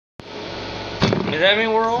Does that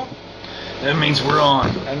mean we're on? That means we're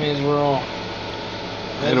on. That means we're on.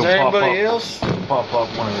 It'll Is there pop anybody up. else? Pop up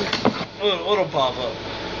one of the What'll pop up?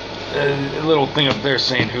 a little thing up there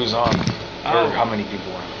saying who's on Oh. or how many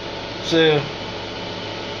people are. So,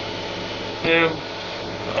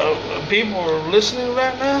 people are listening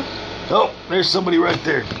right now? Oh, there's somebody right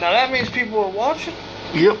there. Now that means people are watching?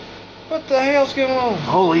 Yep. What the hell's going on?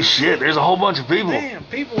 Holy shit! There's a whole bunch of people. Damn,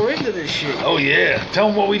 people are into this shit. Oh yeah. Tell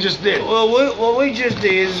them what we just did. Well, what we just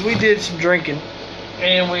did is we did some drinking.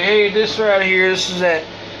 And we had this right here. This is that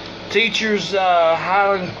Teacher's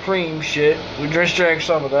Highland Cream shit. We just drank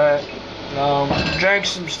some of that. Drank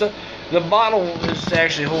some stuff. The bottle is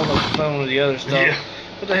actually holding up the phone with the other stuff. Yeah.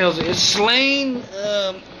 What the hell is it? It's Slane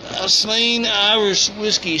Irish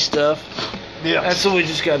whiskey stuff. Yeah. That's what we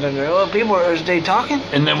just got done there. Well, people are, is they talking?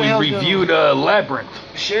 And then What the hell's we going reviewed Labyrinth.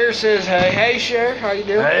 on? Cher says, hey Cher, how you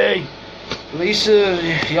doing? Hey. Lisa,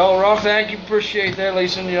 y'all rock. Thank you, appreciate that,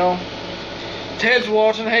 Lisa and y'all. Ted's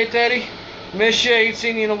watching. Hey Teddy, miss you. Ain't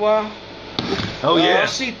seen you in a while. Oh yeah.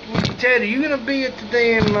 See, Ted, are you gonna be at the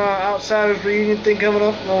damn Outsiders reunion thing coming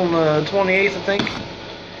up on the 28th, I think?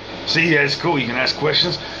 See, yeah, it's cool. You can ask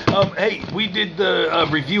questions. Hey, we did the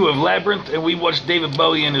review of Labyrinth, and we watched David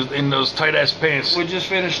Bowie in those tight ass pants. We just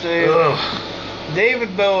finished it. Ugh.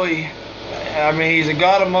 David Bowie. I mean, he's a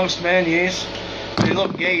god amongst men, yes. But he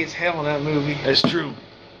looked gay as hell in that movie. That's true.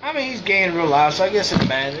 I mean, he's gay in real life, so I guess it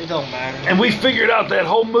don't matter. And we figured out that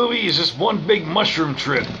whole movie is just one big mushroom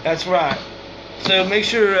trip. That's right. So make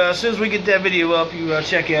sure as soon as we get that video up, you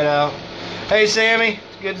check it out. Hey Sammy,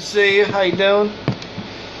 it's good to see you. How you doing?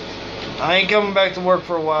 I ain't coming back to work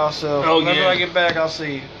for a while, so whenever I get back, I'll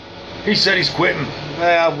see you. He said he's quitting.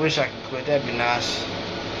 Hey, I wish I could quit. That'd be nice.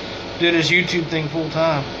 Do this YouTube thing full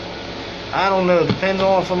time. I don't know. Depends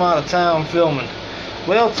on if I'm out of town filming.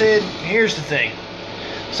 Well, Ted, here's the thing.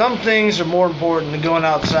 Some things are more important than going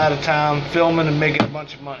outside of town, filming, and making a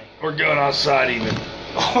bunch of money. Or going outside even.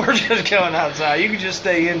 Or just going outside. You can just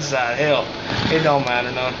stay inside. Hell, it don't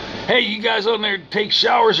matter none. Hey, you guys on there take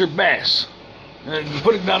showers or baths?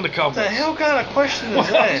 Put it down in the comments. What the hell kind of question is Well,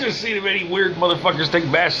 I that? was just seeing if any weird motherfuckers take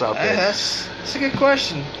baths out Hey, there. that's a good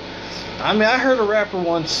question. I mean, I heard a rapper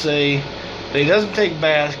once say that he doesn't take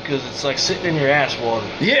baths because it's like sitting in your ass water.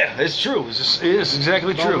 Yeah, it's true. It's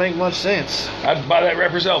exactly Don't true. make much sense. I'd buy that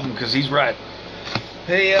rapper's album because he's right.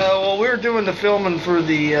 Hey, well, we were doing the filming for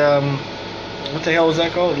the, what the hell was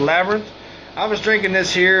that called? Labyrinth? I was drinking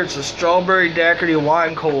this here. It's a strawberry daiquiri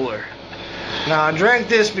wine cooler. Now, I drank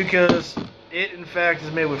this because it, in fact,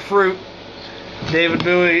 is made with fruit. David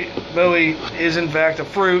Bowie is, in fact, a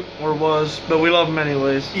fruit, or was, but we love him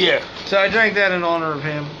anyways. Yeah. So I drank that in honor of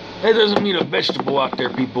him. That doesn't mean a vegetable out there,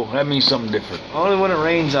 people. That means something different. Only when it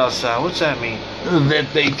rains outside. What's that mean?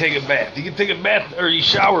 That they take a bath. You can take a bath, or you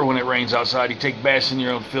shower when it rains outside. You take baths in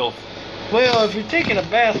your own filth. Well, if you're taking a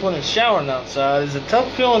bath when it's showering outside, is the tub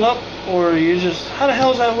filling up, or are you just... How the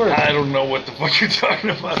hell does that work? I don't know what the fuck you're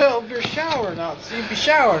talking about. Well, if you're showering outside, you'd be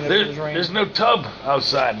showering if it was raining. There's no tub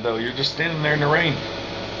outside, though. You're just standing there in the rain.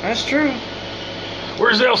 That's true.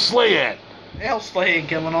 Where's El Slay at? El Slay ain't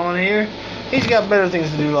coming on here. He's got better things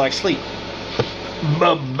to do, like sleep.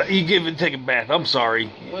 You take a bath. I'm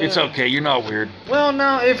sorry. Well, it's okay. You're not weird. Well,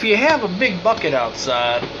 now, if you have a big bucket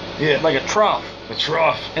outside, Yeah. like a trough, A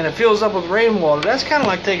trough. and it fills up with rainwater, that's kind of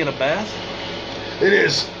like taking a bath. It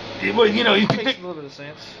is. Well, you know, you can Makes take... a little bit of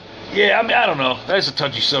sense. Yeah, I mean, I don't know. That's a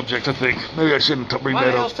touchy subject, I think. Maybe I shouldn't bring Why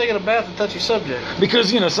that the up. hell's taking a bath a touchy subject?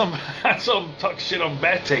 Because, you know, some talk shit on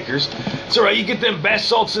bath takers. It's alright, you get them bath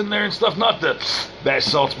salts in there and stuff. Not the bath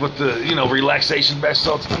salts, but the, you know, relaxation bath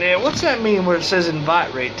salts. Yeah, what's that mean where it says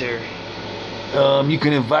invite right there? You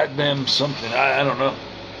can invite them something. I don't know.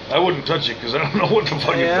 I wouldn't touch it because I don't know what the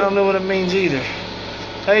fuck Yeah, I it don't know what it means either.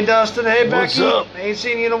 Hey, Dustin. Hey, Becky. What's up? Ain't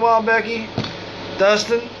seen you in a while, Becky.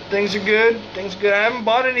 Dustin, things are good. Things are good. I haven't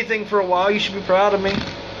bought anything for a while. You should be proud of me.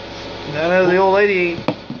 I know the old lady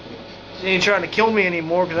ain't trying to kill me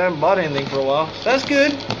anymore because I haven't bought anything for a while. That's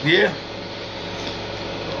good. Yeah.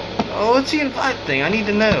 Oh, what's the invite thing? I need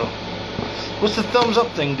to know. What's the thumbs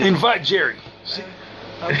up thing do? Invite Jerry.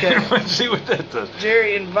 Okay. Let's see what that does.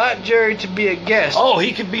 Jerry, invite Jerry to be a guest. Oh,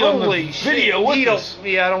 he could be on the Holy shit. video with us.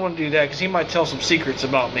 Yeah, I don't want to do that because he might tell some secrets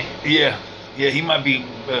about me. Yeah. Yeah, he might be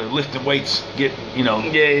lifting weights, getting, you know,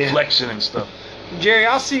 flexing and stuff. Jerry,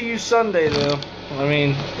 I'll see you Sunday, though. I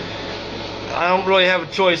mean, I don't really have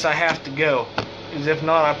a choice. I have to go. Because if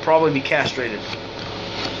not, I'd probably be castrated.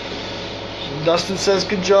 Dustin says,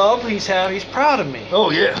 good job. He's proud of me.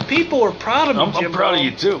 Oh, yeah. People are proud of me, I'm Jim proud of Brown.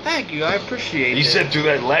 you, too. Thank you. I appreciate it. You sat through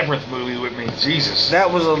that Labyrinth movie with me. Jesus.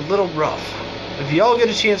 That was a little rough. If y'all get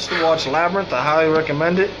a chance to watch Labyrinth, I highly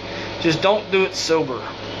recommend it. Just don't do it sober,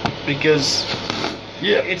 because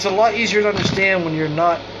Yeah. it's a lot easier to understand when you're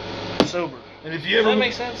not sober. And if you Does ever, that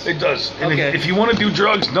make sense? It does. And Okay. if you want to do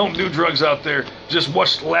drugs, don't do drugs out there. Just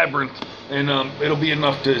watch Labyrinth, and it'll be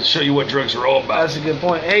enough to show you what drugs are all about. That's a good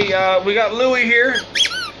point. Hey, we got Louie here.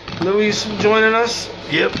 Louie's joining us.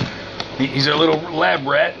 Yep. He's our little lab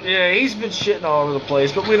rat. Yeah, he's been shitting all over the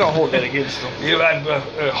place, but we don't hold that against him. Yeah, I have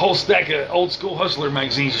a whole stack of old school Hustler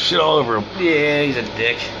magazines. Shit all over him. Yeah, he's a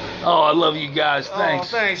dick. Oh, I love you guys.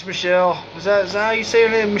 Thanks. Oh, thanks, Michelle. Is that how you say her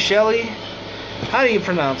name, Michelle? How do you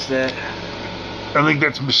pronounce that? I think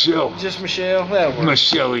that's Michelle. Just Michelle? That'll work.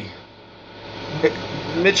 Michelle.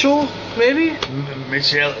 Mitchell, maybe?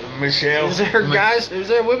 Michelle. Is there guys? Is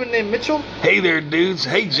there a woman named Mitchell? Hey there, dudes.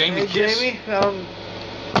 Hey, Jamie Hey, Kiss. Jamie.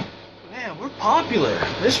 Man, we're popular.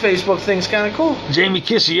 This Facebook thing's kind of cool. Jamie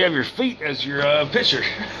Kiss, you have your feet as your picture.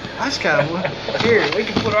 That's kind of here. We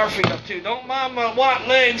can put our feet up too. Don't mind my white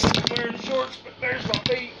legs. I'm wearing shorts, but there's my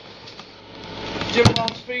feet. Jim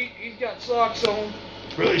Bob's feet. He's got socks on.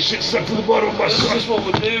 Really shit stuck to the bottom of my This is sock. just what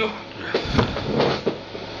we do.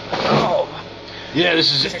 Oh, Yeah,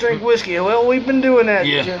 this is just drink whiskey. Well, we've been doing that.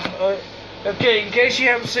 Yeah. Jim. Okay, in case you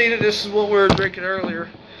haven't seen it, this is what we were drinking earlier.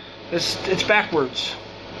 It's backwards.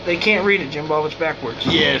 They can't read it, Jim Bob. It's backwards.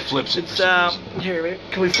 Yeah, it flips it. It's here. Maybe,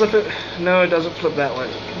 can we flip it? No, it doesn't flip that way.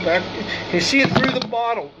 Back. Can you see it through the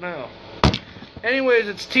bottle? No. Anyways,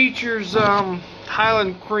 it's Teacher's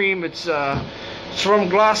Highland Cream. It's from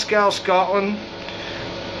Glasgow, Scotland.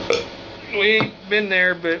 We ain't been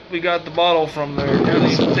there, but we got the bottle from there.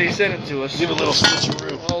 They sent it to us. Give it a little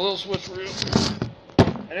switcheroo. A little switcheroo.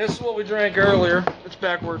 And this is what we drank earlier. It's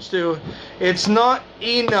backwards too. It's not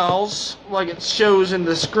Enals like it shows in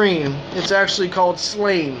the screen. It's actually called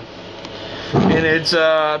Slane. And it's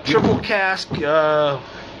triple cask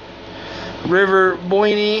River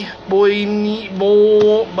Bone.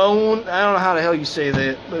 I don't know how the hell you say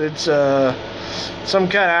that, but it's some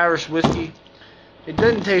kind of Irish whiskey. It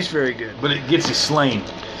doesn't taste very good. But it gets you slain.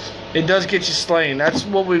 It does get you slain. That's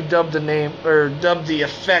what we've dubbed the name, or dubbed the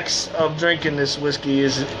effects of drinking this whiskey,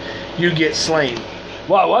 is you get slain.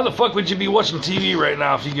 Wow, why the fuck would you be watching TV right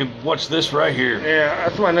now if you could watch this right here? Yeah,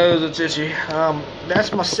 that's my nose that's itchy.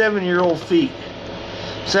 That's my 7-year-old feet.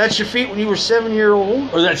 So that's your feet when you were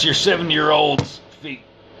 7-year-old? Or that's your 7-year-old's feet.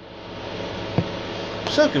 I'm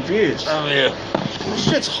so confused. Oh, yeah. This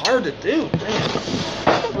shit's hard to do,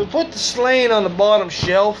 man. We put the slain on the bottom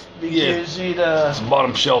shelf because It's a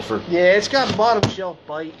bottom shelfer. yeah, it's got bottom shelf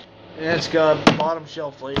bite. And it's got bottom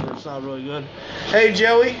shelf flavor. It's not really good. Hey,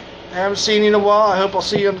 Joey. I haven't seen you in a while. I hope I'll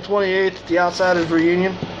see you on the 28th at the Outsiders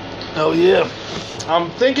reunion. Oh, yeah. I'm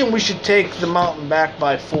thinking we should take the mountain back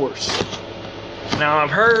by force. Now, I've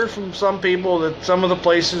heard from some people that some of the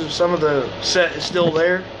places, some of the set is still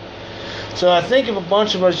there. So I think if a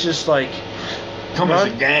bunch of us just like Come as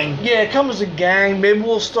a gang. yeah, come as a gang, maybe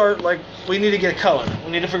we'll start like we need to get a color.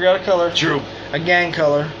 We need to figure out a color. True. A gang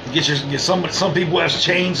color. Get some people have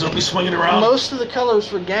chains. They'll be swinging around. Most of the colors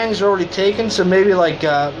for gangs are already taken, so maybe like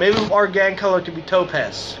maybe our gang color could be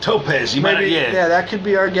topaz. Topaz. You might. Maybe, Yeah. that could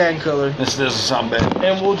be our gang color. This doesn't sound bad.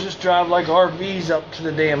 And we'll just drive like RVs up to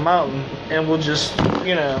the damn mountain, and we'll just,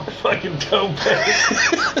 you know. Fucking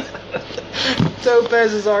topaz.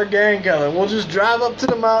 Topaz is our gang color. We'll just drive up to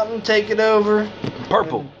the mountain, take it over.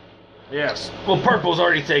 Purple. Yes. Well, purple's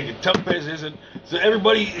already taken. Topaz isn't. So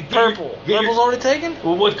everybody. Purple. Purple's already taken?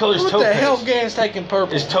 Well, what color is What topaz? the hell gang's taking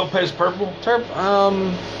purple? Is topaz purple?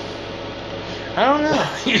 I don't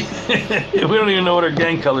know. We don't even know what our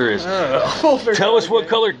gang color is. We'll figure Tell out us what gang.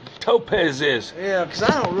 color topaz is. Yeah, because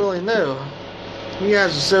I don't really know. You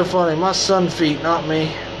guys are so funny. My son feet, not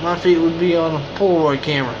me. My feet would be on a Polaroid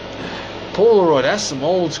camera. Polaroid, that's some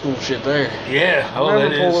old school shit there. Yeah, oh,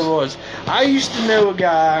 Remember that is. Polaroids. I used to know a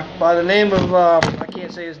guy by the name of, I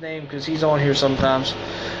can't say his name because he's on here sometimes.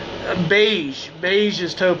 Beige. Beige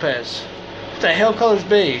is topaz. What the hell color's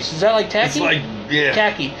beige? Is that like tacky? It's like, yeah.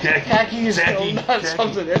 Khaki. Khaki is Khaki. not Khaki.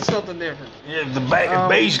 something. That's something different. Yeah, the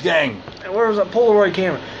beige gang. Where was that Polaroid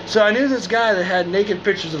camera? So I knew this guy that had naked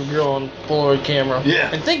pictures of a girl on Polaroid camera.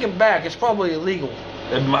 Yeah. And thinking back, it's probably illegal.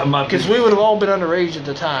 Because Because we would have all been underage at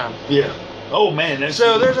the time. Yeah. Oh, man. That's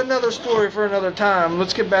So there's another story for another time.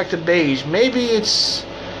 Let's get back to beige. Maybe it's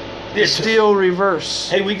still reverse.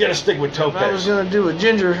 Hey, we got to stick with If I was topaz. going to do a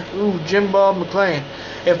ginger, Jim Bob McLean.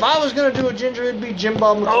 If I was going to do a ginger, it'd be Jim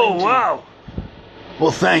Bob McLean. Oh, too. wow.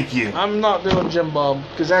 Well, thank you. I'm not doing Jim Bob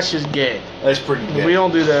because that's just gay. That's pretty good. We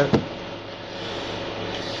don't do that.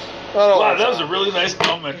 Wow, that was a really nice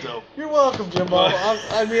comment, though. You're welcome, Jim Bob.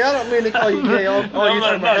 I mean, I don't mean to call you gay. Oh, No, you're talking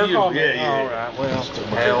about not her you. comment. Yeah. All right, well,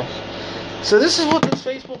 hell. So this is what this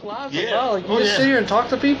Facebook Live is about. Like, you just sit here and talk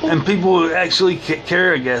to people? And people actually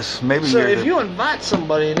care, I guess. Maybe. So if you invite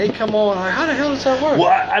somebody and they come on, like, how the hell does that work? Well,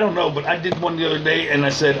 I don't know, but I did one the other day, and I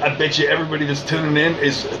said, I bet you everybody that's tuning in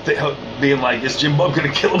is being like, is Jim Bob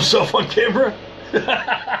going to kill himself on camera?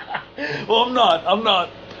 Well, I'm not.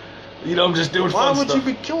 You know, I'm just doing Why fun would stuff.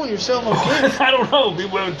 you be killing yourself on camera? I don't know.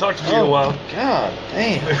 People haven't talked to me in a while. God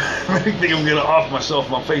damn. I think I'm going to off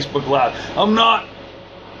myself on Facebook Live. I'm not.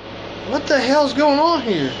 What the hell's going on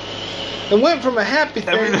here? It went from a happy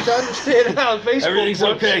thing to understand how Facebook Everything's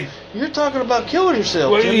works. okay. You're talking about killing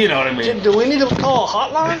yourself. Well, Jim. you know what I mean. Jim, do we need to call a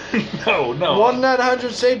hotline? No. 1-900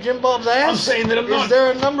 Save Jim Bob's ass? I'm saying that I'm not. Is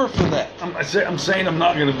there a number for that? I'm saying I'm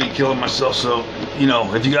not going to be killing myself. So, you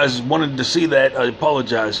know, if you guys wanted to see that, I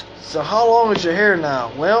apologize. So how long is your hair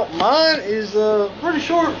now? Well, mine is pretty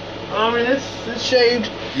short. I mean, it's shaved.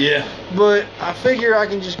 Yeah. But I figure I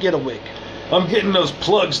can just get a wig. I'm getting those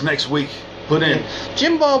plugs next week put in.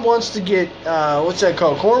 Jim Bob wants to get, what's that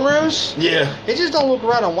called, cornrows? Yeah. It just don't look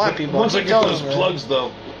right on white people. Once I get those plugs,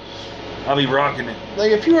 though, I'll be rocking it.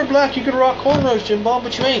 Like, if you were black, you could rock cornrows, Jim Bob,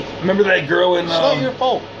 but you ain't. Remember that girl in... It's not your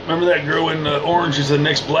fault. Remember that girl in Orange is the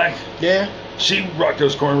Next Black? Yeah. She rocked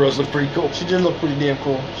those cornrows. Looked pretty cool. She did look pretty damn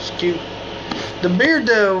cool. She's cute. The beard,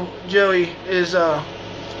 though, Joey, is,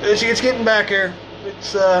 it's getting back here.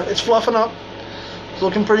 It's fluffing up. It's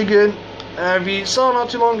looking pretty good. If you saw not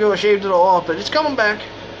too long ago, I shaved it all off, but it's coming back.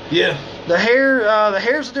 Yeah. The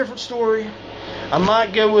hair's a different story. I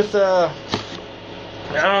might go with, I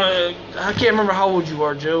can't remember how old you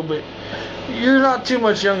are, Joe, but you're not too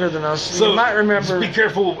much younger than us. So you might remember. Just be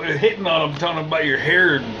careful hitting on them, telling them about your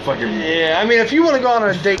hair and fucking. Yeah, I mean, if you want to go on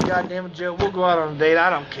a date, goddamn it, Joe, we'll go out on a date. I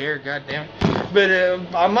don't care, goddamn it. But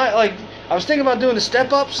I might I was thinking about doing the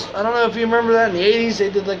step ups. I don't know if you remember that in the '80s. They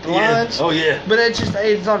did like the lines. Oh yeah. But it's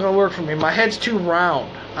not gonna work for me. My head's too round.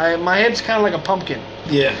 My head's kind of like a pumpkin.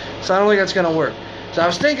 Yeah. So I don't think that's gonna work. So I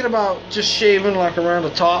was thinking about just shaving like around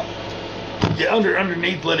the top. Yeah,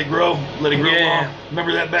 underneath, let it grow long.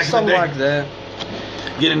 Remember that back Something in the day? like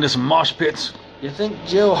that. Get into some mosh pits. You think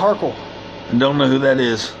Joe Harkle? And don't know who that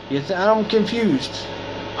is. I'm confused.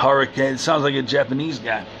 Hurricane. It sounds like a Japanese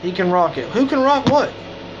guy. He can rock it. Who can rock what?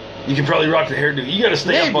 You can probably rock the hairdo. You got to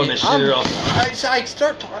stay up on this shit or else.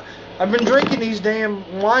 I've been drinking these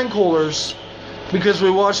damn wine coolers because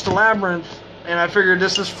we watched The Labyrinth, and I figured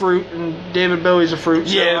this is fruit, and David Bowie's a fruit.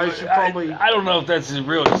 So Yeah, I should probably. I don't know if that's a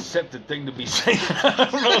real accepted thing to be saying. I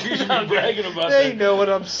don't know if you should be bragging about They that. know what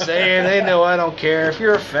I'm saying. They know I don't care. If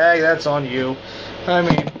you're a fag, that's on you. I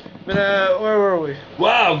mean, but where were we?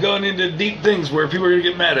 Wow, going into deep things where people are gonna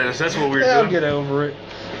get mad at us. That's what we're I'll doing. get over it.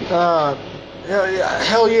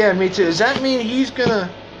 Hell yeah, me too. Does that mean he's gonna?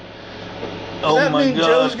 Does that mean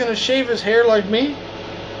Joe's gonna shave his hair like me?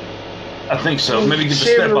 I think so. Maybe get the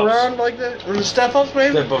shave step it ups. around like that, or the step ups,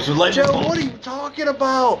 maybe. Step ups with lightning Joe, bolts. what are you talking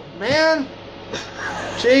about, man?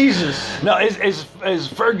 Jesus. No, as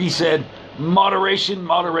Fergie said, moderation.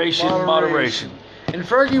 And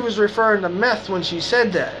Fergie was referring to meth when she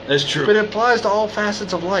said that. That's true. But it applies to all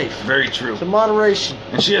facets of life. Very true. So moderation.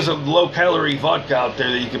 And she has a low-calorie vodka out there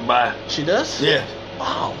that you can buy. She does? Yeah.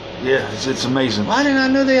 Wow. Yeah, it's amazing. Why didn't I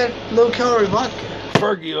know they had low-calorie vodka?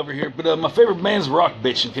 Fergie over here, but my favorite band's Rock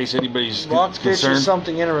Bitch, in case anybody's Rock Bitch concerned. is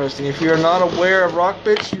something interesting. If you're not aware of Rock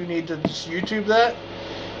Bitch, you need to just YouTube that.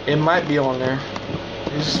 It might be on there.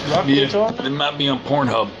 Is Rock Bitch on there? It might be on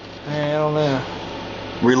Pornhub. I don't know.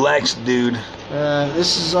 Relax, dude.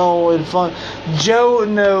 This is all in fun. Joe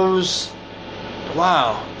knows.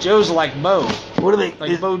 Wow, Joe's like Bo. What are they?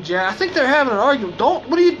 Like Bo Jack. I think they're having an argument.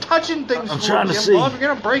 What are you touching things I'm for? trying to Jim see. Bob? You're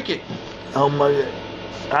gonna break it. Oh my God.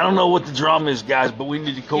 I don't know what the drama is, guys, but we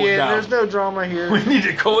need to cool it Yeah, down. there's no drama here. We need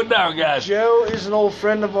to cool it down, guys. Joe is an old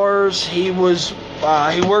friend of ours. He worked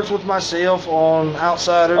with myself on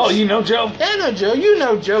Outsiders. Oh, you know Joe? Yeah, I know Joe. You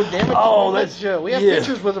know Joe, damn it. Oh, That's Joe. We have yeah.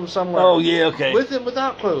 pictures with him somewhere. Oh, yeah, okay. With him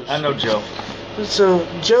without clothes. I know Joe. So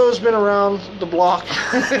Joe's been around the block.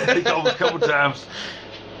 A couple times.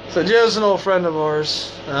 So Joe's an old friend of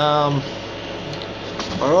ours. Are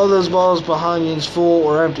all those bottles behind you full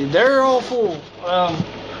or empty? They're all full.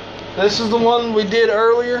 This is the one we did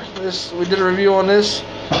earlier. We did a review on this.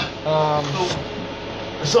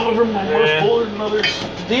 Some of them are more fuller than others.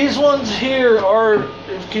 These ones here are.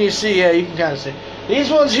 Can you see? Yeah, you can kind of see. These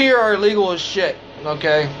ones here are illegal as shit.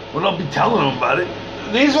 Okay. Well, don't be telling them about it.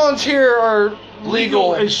 These ones here are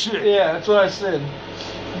Legal as shit. Yeah, that's what I said.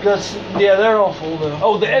 Because they're all full though.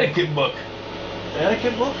 Oh, the etiquette book.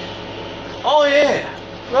 Etiquette book? Oh yeah.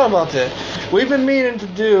 Forgot about that. We've been meaning to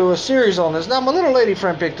do a series on this. Now my little lady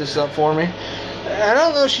friend picked this up for me. I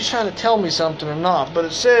don't know if she's trying to tell me something or not, but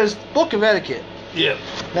it says Book of Etiquette. Yeah.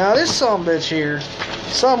 Now this sumbitch here,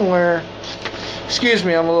 somewhere, excuse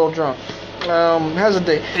me, I'm a little drunk. Has a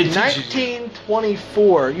date. It teaches you.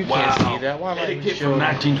 1924. You Wow. can't see that. Why am I even Etiquette from showing?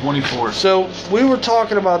 1924. So we were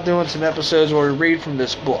talking about doing some episodes where we read from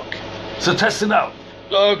this book. So test it out.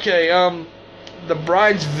 Okay, the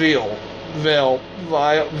bride's veil,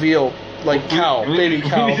 like cow, baby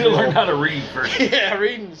cow. We need to veil. learn how to read first. Yeah,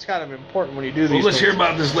 reading is kind of important when you do these Well, let's things. hear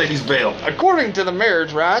about this lady's veil. According to the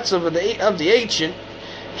marriage rites of the ancient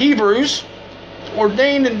Hebrews,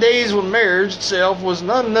 ordained in days when marriage itself was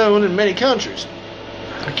unknown in many countries.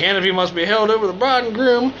 A canopy must be held over the bride and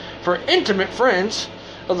groom for intimate friends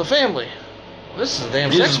of the family. This is a damn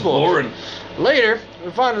This sex is book. boring. Later,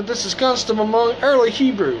 we find that this is custom among early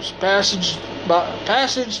Hebrews, passaged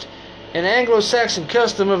an Anglo-Saxon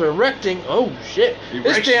custom of erecting. Oh shit! This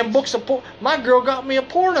Erections. damn book's my girl got me a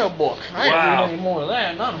porno book. I ain't Wow. doing any more of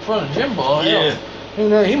that. Not in front of Jim Ball. Yeah. Hell, who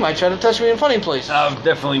knows? He might try to touch me in funny places. I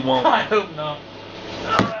definitely won't. I hope not.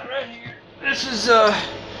 All right here.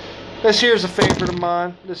 This here's a favorite of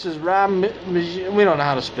mine. This is we don't know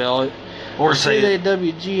how to spell it. Or say it.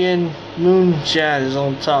 CAWGN Moonshine is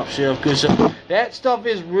on top shelf. Good stuff. That stuff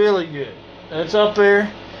is really good. That's up there.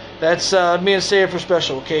 That's being saved for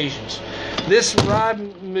special occasions. This rye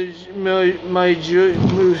Majod?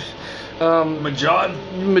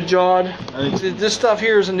 Majod. This stuff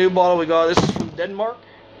here is a new bottle we got. This is from Denmark.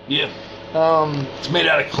 Yeah. Um, It's made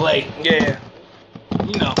out of clay. yeah.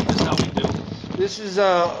 You know, that's how we do. This is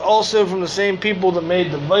also from the same people that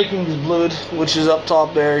made the Vikings Blood, which is up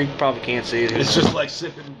top there. You probably can't see it. It's just like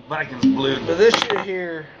sipping Vikings blood. But this shit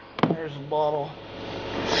here, there's a bottle.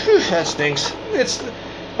 Whew, that stinks. It's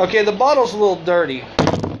okay. The bottle's a little dirty,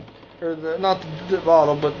 or not the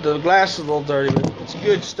bottle, but the glass is a little dirty. But it's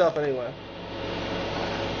good stuff anyway.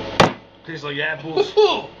 Tastes like apples.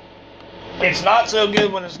 It's not so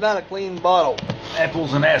good when it's not a clean bottle.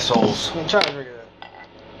 Apples and assholes. I'm trying to figure that.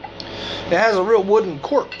 It has a real wooden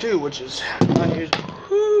cork too, which is unusual.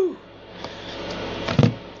 Whew.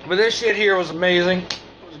 But this shit here was amazing. It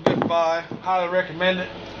was a good buy. Highly recommend it.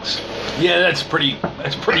 Yeah, that's pretty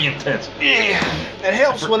intense. Yeah, it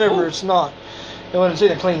helps whenever it's not, and when it's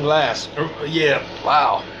in a clean glass. Yeah.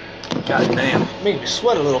 Wow, God damn. make me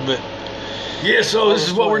sweat a little bit. Yeah, so this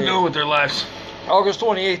is what we're 28. doing with their lives. August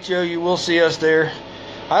 28th, Joe, you will see us there.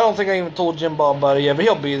 I don't think I even told Jim Bob about it yet, but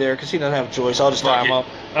he'll be there because he doesn't have a choice. I'll just tie him up.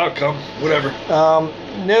 I'll come. Whatever.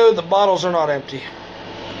 No, the bottles are not empty.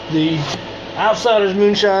 The Outsiders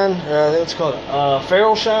Moonshine, what's it called?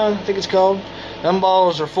 Feral Shine, I think it's called. Them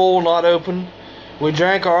bottles are full, not open. We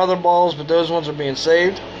drank our other bottles, but those ones are being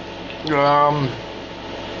saved. I'm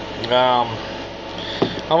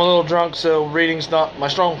a little drunk, so reading's not my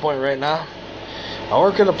strong point right now. I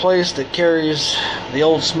work at a place that carries the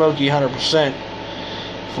Old Smoky 100%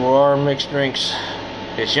 for our mixed drinks.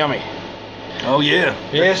 It's yummy. Oh yeah.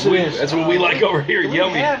 Yes, it is. That's what we like over here. Do we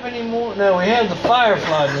Yummy. have any more? No, we have the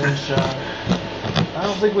Firefly Moonshine. I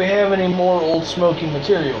don't think we have any more Old Smoky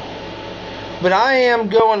material. But I am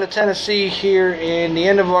going to Tennessee here in the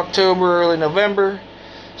end of October, early November.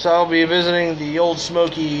 So I'll be visiting the Old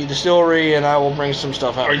Smoky distillery, and I will bring some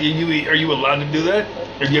stuff out. Are you allowed to do that,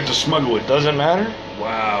 or do you have to smuggle it? Doesn't matter.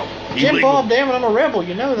 Wow. Jim Illegal. Bob, damn it, I'm a rebel.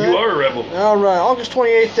 You know that. You are a rebel. All right, August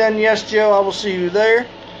 28th then. Yes, Joe, I will see you there.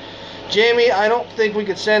 Jamie, I don't think we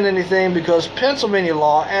could send anything because Pennsylvania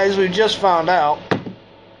law, as we just found out,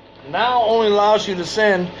 now only allows you to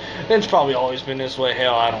send, and it's probably always been this way,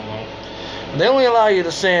 hell, I don't know. They only allow you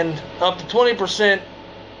to send up to 20%,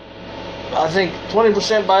 I think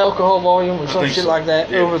 20% by alcohol volume or some shit like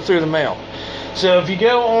that, over through the mail. So if you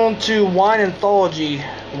go on to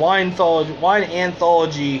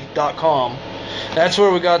wineanthology.com, that's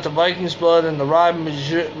where we got the Vikings Blood and the Rye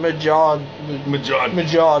Majod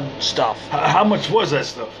stuff. How much was that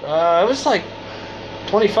stuff? It was like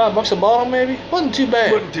 $25 a bottle, maybe. Wasn't too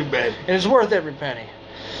bad. Wasn't too bad. And it's worth every penny.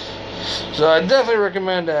 So I definitely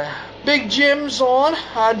recommend Big Jim's on.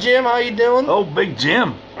 Hi Jim, how you doing? Oh, Big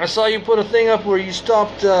Jim. I saw you put a thing up where you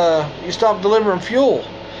stopped delivering fuel,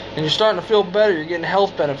 and you're starting to feel better. You're getting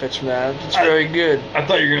health benefits from that. It's very good. I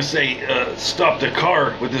thought you were gonna say stop the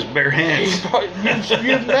car with his bare hands.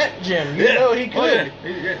 You've met Jim. You know he could. Oh,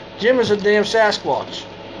 yeah. Jim is a damn Sasquatch.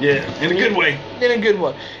 Yeah, in a good way. In a good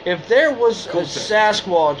way. If there was a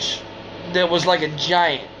Sasquatch that was like a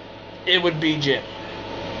giant, it would be Jim.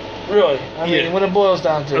 Really. I mean, when it boils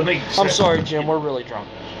down to it. I'm sorry, Jim. We're really drunk.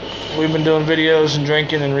 We've been doing videos and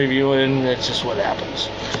drinking and reviewing, and it's just what happens.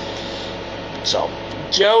 So,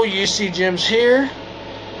 Joe, you see Jim's here.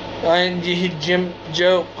 And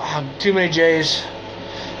Joe, too many J's.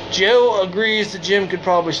 Joe agrees that Jim could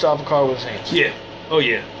probably stop a car with his hands. Yeah. Oh,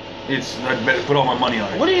 yeah. I'd better put all my money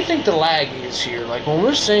on it. What do you think the lag is here? Like when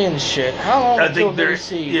we're saying shit, how long I until think there, they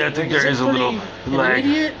see? yeah, I think Like, there is a little lag.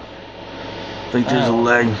 Immediate? I think there's a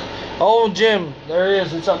lag. Oh, Jim, there it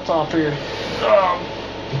is. It's up top here.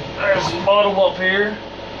 There's a bottle up here.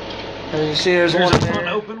 And you see there's one an there.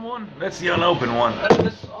 unopened one? That's the unopened one.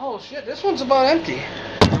 Oh, shit, this one's about empty.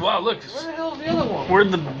 Wow, look. Where the hell's the other one?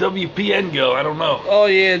 Where'd the WPN go? I don't know. Oh,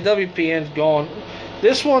 yeah, WPN's gone.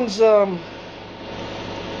 This one's,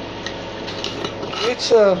 it's,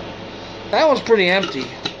 that one's pretty empty.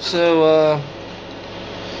 So,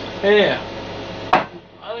 yeah.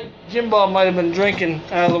 I think Jim Bob might have been drinking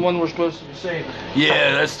out of the one we're supposed to be saving.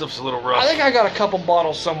 Yeah, that stuff's a little rough. I think I got a couple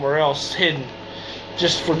bottles somewhere else hidden,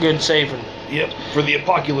 just for good saving. Yep, for the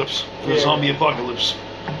apocalypse. For the zombie apocalypse.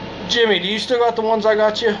 Jimmy, do you still got the ones I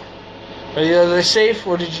got you? Are they safe,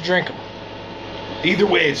 or did you drink them? Either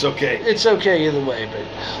way, it's okay. It's okay either way, but...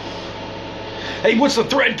 Hey, what's the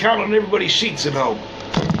thread count on everybody's sheets at home?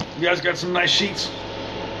 You guys got some nice sheets?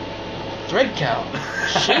 Thread count?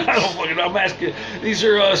 I don't fucking know. I'm asking. These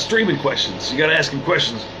are streaming questions. You gotta ask them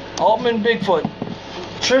questions. Altman Bigfoot.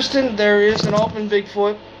 Tristan, there is an Altman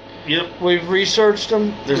Bigfoot. Yep. We've researched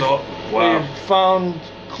them. Wow. We've found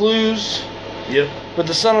clues. Yep. But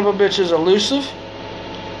the son of a bitch is elusive.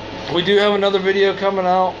 We do have another video coming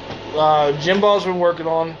out. Jim Bob's been working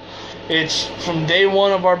on. It's from day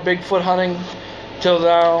one of our Bigfoot hunting till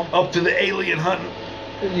now. Up to the alien hunting.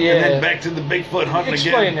 Yeah. And then back to the Bigfoot hunting again.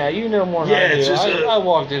 Explain that. You know more than I do. It's just, I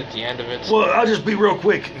walked in at the end of it. Well, I'll just be real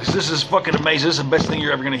quick, because this is fucking amazing. This is the best thing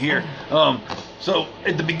you're ever going to hear. So,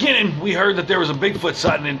 at the beginning, we heard that there was a Bigfoot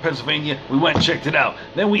sighting in Pennsylvania. We went and checked it out.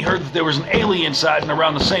 Then we heard that there was an alien sighting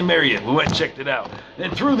around the same area. We went and checked it out. Then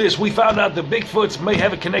through this, we found out that Bigfoots may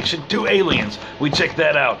have a connection to aliens. We checked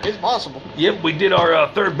that out. It's possible. Yep, we did our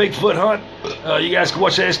third Bigfoot hunt. You guys can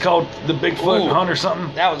watch that. It's called the Bigfoot Hunt or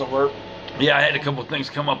something. That was a work. Yeah, I had a couple of things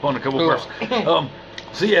come up on a couple of parts.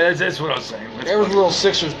 So yeah, that's what I was saying. There was a little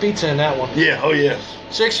Sixers pizza in that one. Yeah, oh yeah.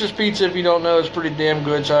 Sixers pizza, if you don't know, is pretty damn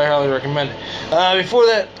good, so I highly recommend it. Before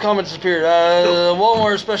that comment disappeared,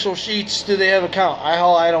 Walmart special sheets, do they have a count?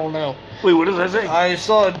 I don't know. Wait, what does that say? I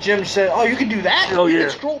saw Jim said, oh, you can do that? Oh you yeah.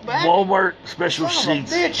 can scroll back? Walmart special Son of a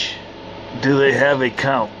sheets. bitch. Do they have a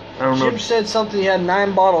count? I don't know. Jim said something, he had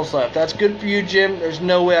 9 bottles left. That's good for you, Jim. There's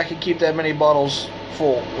no way I could keep that many bottles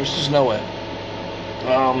full. There's just no way.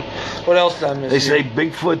 What else did I miss? They say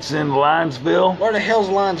Bigfoot's in Linesville. Where the hell's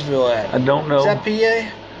Linesville at? I don't know. Is that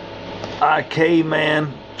PA? A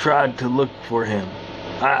caveman tried to look for him.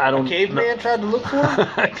 I don't know. Caveman tried to look for him?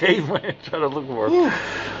 A caveman tried to look for him.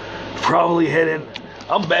 Probably heading.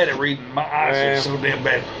 I'm bad at reading. My eyes are so damn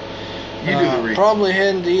bad. You do the reading. Probably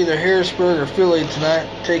heading to either Harrisburg or Philly tonight.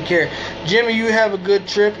 Take care. Jimmy, you have a good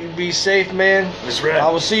trip. You be safe, man. That's right. I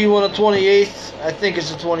will see you on the 28th. I think it's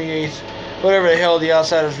the 28th. Whatever the hell the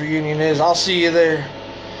Outsiders reunion is. I'll see you there.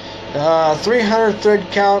 300 thread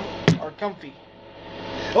count are comfy.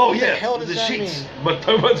 Oh, What the yeah. hell does The that sheets. mean? But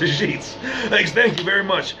talk about the sheets. Thank you very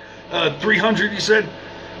much. 300, you said?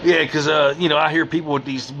 Yeah, because, I hear people with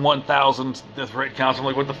these 1,000 thread counts. I'm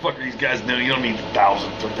like, what the fuck are these guys doing? You don't need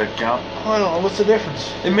 1,000 thread count. I don't know. What's the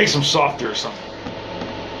difference? It makes them softer or something.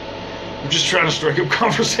 I'm just trying to strike up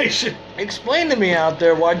conversation. Explain to me out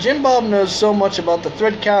there why Jim Bob knows so much about the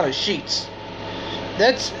thread count of sheets.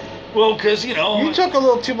 That's... Well, because, you took a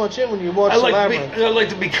little too much in when you watched Labyrinth. I like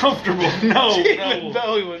to be comfortable. No, Even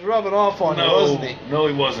though he was rubbing off on you, wasn't he? No,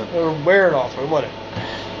 he wasn't. Or wearing off, or whatever.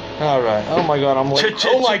 All right. Oh my God, I'm late.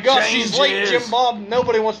 Oh my God, she's late, Jim Bob.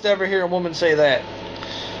 Nobody wants to ever hear a woman say that.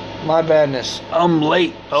 My badness. I'm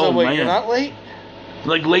late. So wait, man. you're not late?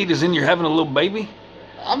 Like late as in you're having a little baby?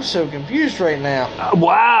 I'm so confused right now.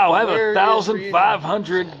 Wow, I have Where is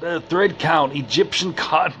 1,500 thread count Egyptian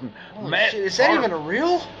cotton. Holy Matt shit, is that Tharp. even a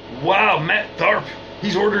real? Wow, Matt Tharp.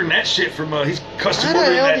 He's ordering that shit from. He's custom How the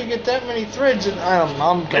ordering hell that. do you get that many threads?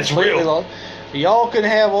 I'm That's completely real. lost. Y'all can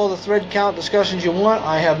have all the thread count discussions you want.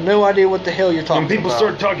 I have no idea what the hell you're talking When people about.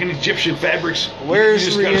 start talking Egyptian fabrics, Where's you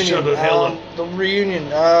just the gotta reunion? shut the hell up. The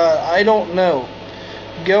reunion. I don't know.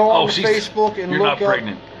 Go on she's- Facebook and you're look not up.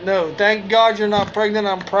 pregnant. No, thank God you're not pregnant.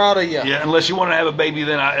 I'm proud of you. Yeah, unless you want to have a baby,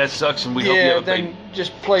 then that sucks, and we hope you Yeah, have a then baby.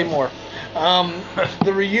 just play more.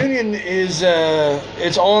 The reunion is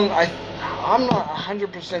it's on. I'm not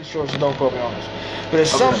 100% sure, so don't quote me on this. But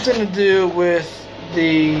it's something to do with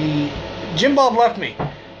the Jim Bob left me.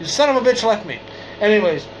 The son of a bitch left me.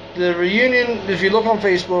 Anyways, the reunion. If you look on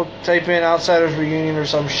Facebook, type in Outsiders Reunion or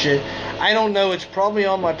some shit. I don't know. It's probably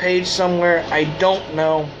on my page somewhere. I don't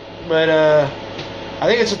know, but I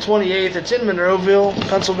think it's the 28th. It's in Monroeville,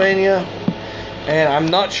 Pennsylvania. And I'm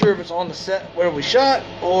not sure if it's on the set where we shot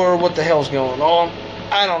or what the hell's going on.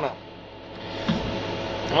 I don't know.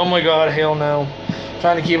 Oh my god, hell no.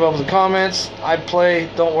 Trying to keep up with the comments. I play,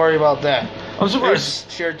 don't worry about that. I'm surprised.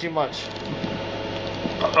 Shared too much.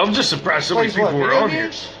 I'm just surprised so many people were on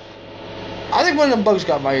here. I think one of them bugs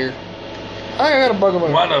got my ear. I think I got a bug in my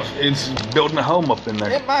ear. Might have. It's building a home up in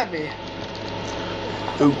there. It might be.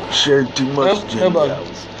 Ooh, shared too much. Nope, no bug.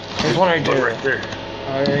 There's one right there. Right there.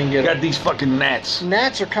 I didn't get Got it. these fucking gnats.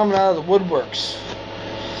 Gnats are coming out of the woodworks.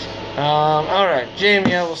 Alright,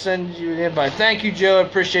 Jamie, I will send you an invite. Thank you, Joe. I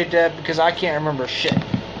appreciate that because I can't remember shit.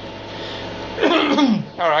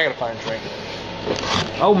 Alright, I gotta find a drink.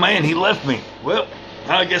 Oh man, he left me. Well,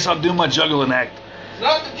 I guess I'll do my juggling act. It's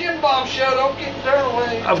not the Jim Bob show. Don't get thrown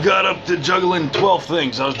away. I've got up to juggling 12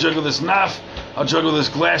 things. I'll juggle this knife. I'll juggle this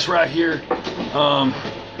glass right here. I'll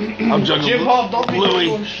juggle Jim Bob, don't be Louis.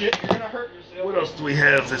 doing shit. You're gonna hurt yourself. What else do we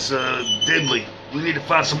have? This deadly. We need to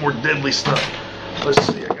find some more deadly stuff. Let's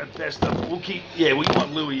see. I got that stuff. We'll keep. Yeah, we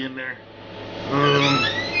want Louis in there.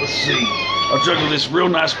 Let's see. I'll juggle this real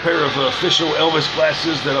nice pair of official Elvis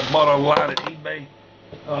glasses that I bought online at eBay.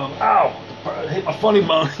 Ow! I hit my funny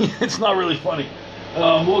bone. It's not really funny.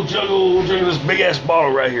 We'll juggle this big ass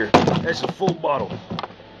bottle right here. That's a full bottle.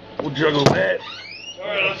 We'll juggle that.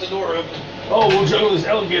 Alright, let the door open. Oh, we'll juggle this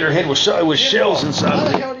alligator head with shells inside Why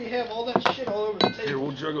of the it. hell do you have all that shit all over the Here, table?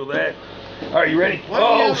 we'll juggle that. All right, you ready? Why do you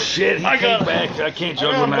Oh have- shit, he I came got- back. I can't I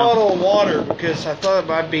got juggle a now. bottle of water because I thought it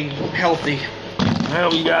might be healthy.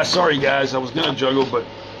 Well, you guys, sorry guys, I was gonna juggle, but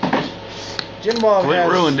Jim Bob Clint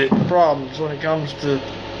has ruined it. problems when it comes to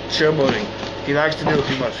showboating. He likes to do it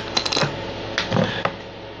too much.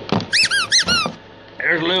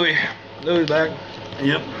 There's Louis. Louis back.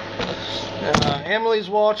 yep. Emily's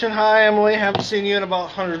watching. Hi, Emily. Haven't seen you in about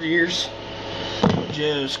 100 years.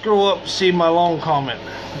 Just scroll up and see my long comment.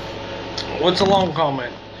 What's a long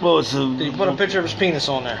comment? Well, it's a. Did he put a picture of his penis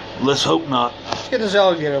on there? Let's hope not. Let's get this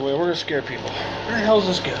alligator away. We're going to scare people. Where the hell does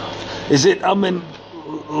this go? Is it? I'm in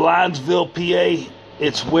Linesville, PA.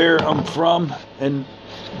 It's where I'm from, and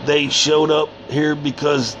they showed up here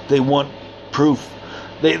because they want proof.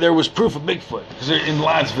 There was proof of Bigfoot. 'Cause in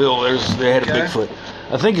Linesville, they had a Okay. Bigfoot.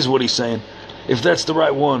 I think is what he's saying. If that's the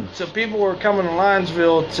right one. So people were coming to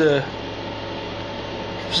Linesville to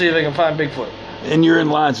see if they can find Bigfoot. And you're in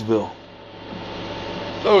Linesville.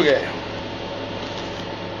 Okay.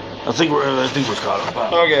 I think we're caught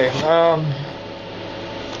up. Okay. Oh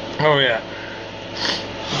yeah.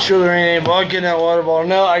 You sure there ain't any bug in that water bottle?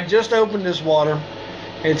 No, I just opened this water.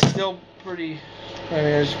 It's still pretty. I mean,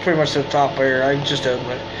 it's pretty much to the top here. I just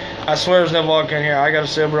opened it. I swear there's no bug in here. I gotta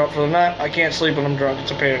sober up for the night. I can't sleep when I'm drunk.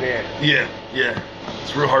 It's a pain in the ass. Yeah.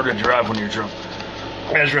 It's real hard to drive when you're drunk.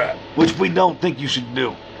 That's right. Which we don't think you should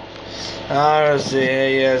do. Let's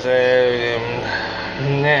see. Yes.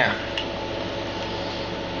 Now.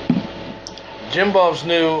 Jim Bob's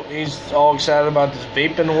new. He's all excited about this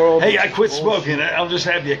vaping world. Hey, I quit smoking. I'm just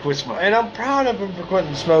happy I quit smoking. And I'm proud of him for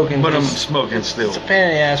quitting smoking. But I'm because smoking still. It's a pain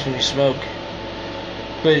in the ass when you smoke.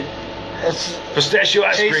 But it's Pistachio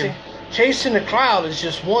ice cream. chasing the cloud is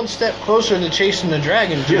just one step closer to chasing the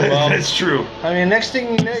dragon, Jim Bob. That's true. I mean, next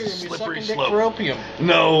thing you know, you're going to be Slippery sucking slope. dick for opium.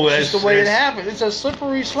 No, It's that's just the way it that's- happens. It's a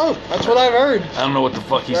slippery slope. That's what I've heard. I don't know what the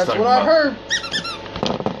fuck he's That's talking what I've about. heard.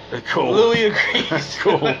 Cool. Louis agrees.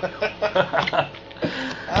 Cool.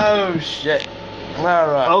 Oh, shit. All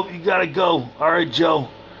right. Oh, you gotta go. All right, Joe.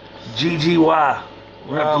 GGY.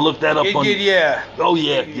 We're gonna have to look that up on. Yeah. Oh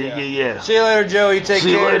yeah. See you later, Joey. Take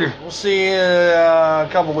See you care. later. We'll see you in a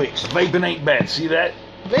couple weeks. Vaping ain't bad. See that?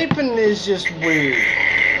 Vaping is just weird.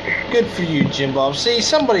 Good for you, Jim Bob. See,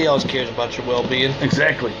 somebody else cares about your well-being.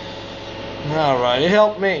 Exactly. All right, it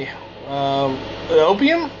helped me. The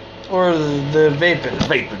opium or the vaping?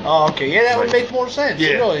 Vaping. Oh, okay. Yeah, that would Vaping. make more sense.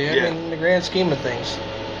 Yeah, Really. yeah. I mean, in the grand scheme of things.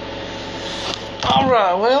 All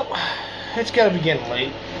right. Well, it's got to be getting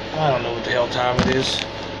late. I don't know what the hell time it is.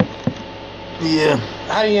 Yeah.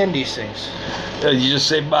 How do you end these things? You just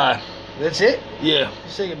say bye. That's it? Yeah. You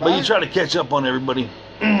say goodbye? But you try to catch up on everybody.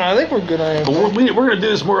 I think we're good on But everything. we're gonna do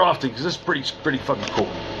this more often because this is pretty fucking cool.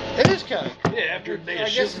 It is kind of cool. Yeah. After a day I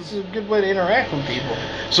of guess shooting. it's a good way to interact with people.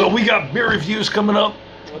 So we got beer reviews coming up.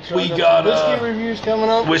 Let's We try got, some whiskey reviews coming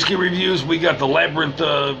up. Whiskey reviews. We got the Labyrinth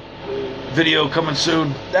video coming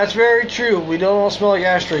soon. That's very true. We don't all smell like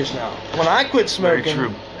ashtrays now. When I quit Very smoking,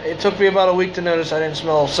 true. it took me about a week to notice I didn't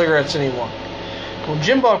smell cigarettes anymore. When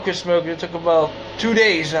Jim Bob quit smoking, it took about 2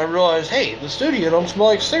 days, and I realized, hey, the studio don't smell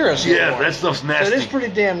like cigarettes Yeah, anymore. that stuff's So nasty. it is pretty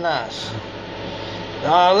damn nice.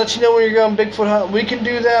 Let you know when you're going Bigfoot hunt. We can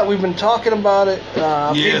do that. We've been talking about it.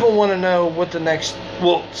 Yeah. People want to know what the next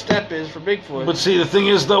Well, step is for Bigfoot. but see, the thing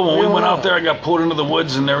is, though, when we don't went know. out there, I got pulled into the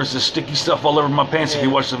woods, and there was this sticky stuff all over my pants. If Yeah. you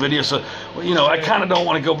watch the video, so well, you know, I kind of don't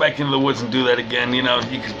want to go back into the woods and do that again. You know,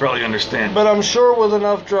 you could probably understand. But I'm sure with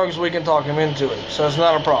enough drugs we can talk him into it, so it's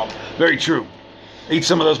not a problem. Very true. Eat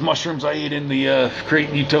some of those mushrooms I ate in the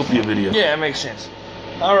Creating Utopia video. Yeah, it makes sense.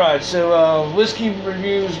 All right, so whiskey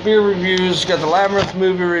reviews, beer reviews, got the Labyrinth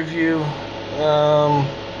movie review.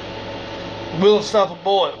 Will It Stop a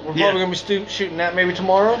Bullet? We're Yeah. probably going to be shooting that maybe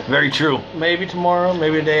tomorrow. Very true. Maybe tomorrow,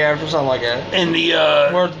 maybe the day after, something like that. And the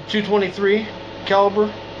We're at the 223 caliber.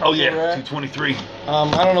 oh yeah, Right. 223.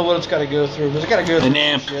 I don't know what it's got to go through, but it's got to go through An some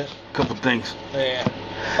amp, shit. couple things. Yeah.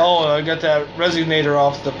 Oh, I got that resonator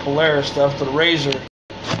off the Polaris stuff, the Razor.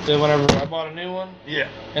 So whenever I bought a new one, Yeah.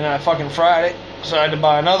 and I fucking fried it, so I had to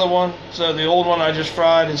buy another one. So the old one I just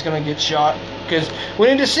fried is gonna get shot because we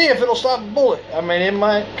need to see if it'll stop a bullet. I mean, it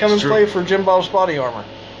might come It's and true. play for Jim Bob's body armor.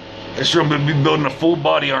 It's true. I'm gonna be building a full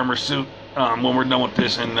body armor suit when we're done with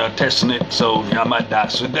this and testing it. So yeah, I might die.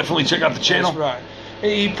 So definitely check out the channel. That's right.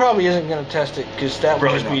 He probably isn't gonna test it because that would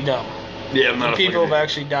Probably just be dumb. Yeah, I'm not. People afraid have of it.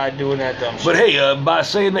 actually died doing that dumb shit. But hey, by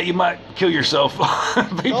saying that you might kill yourself,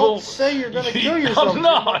 people. Don't say you're gonna kill yourself. I'm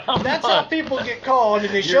not. I'm That's not. how people get called,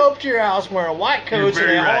 and they show up to your house wearing white coats and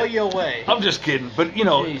very they haul right. you away. I'm just kidding, but you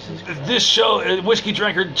know, Jesus Christ. this show, Whiskey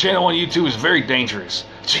Drinker channel on YouTube, is very dangerous.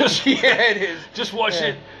 Just Yeah, it is. just watch Yeah.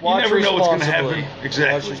 it. You Watch never know what's going to responsibly. happen. Watch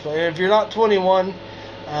Exactly. responsibly. If you're not 21,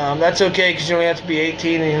 that's okay because you only have to be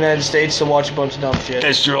 18 in the United States to watch a bunch of dumb shit.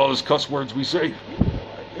 That's true. All those cuss words we say.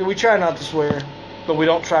 We try not to swear, but we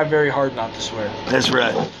don't try very hard not to swear. That's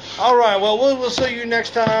right. All right, well, we'll see you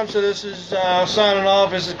next time. So this is signing off.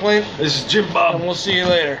 This is Clint, This is Jim and Bob. we'll see you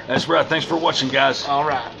later. That's right. Thanks for watching, guys. All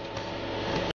right.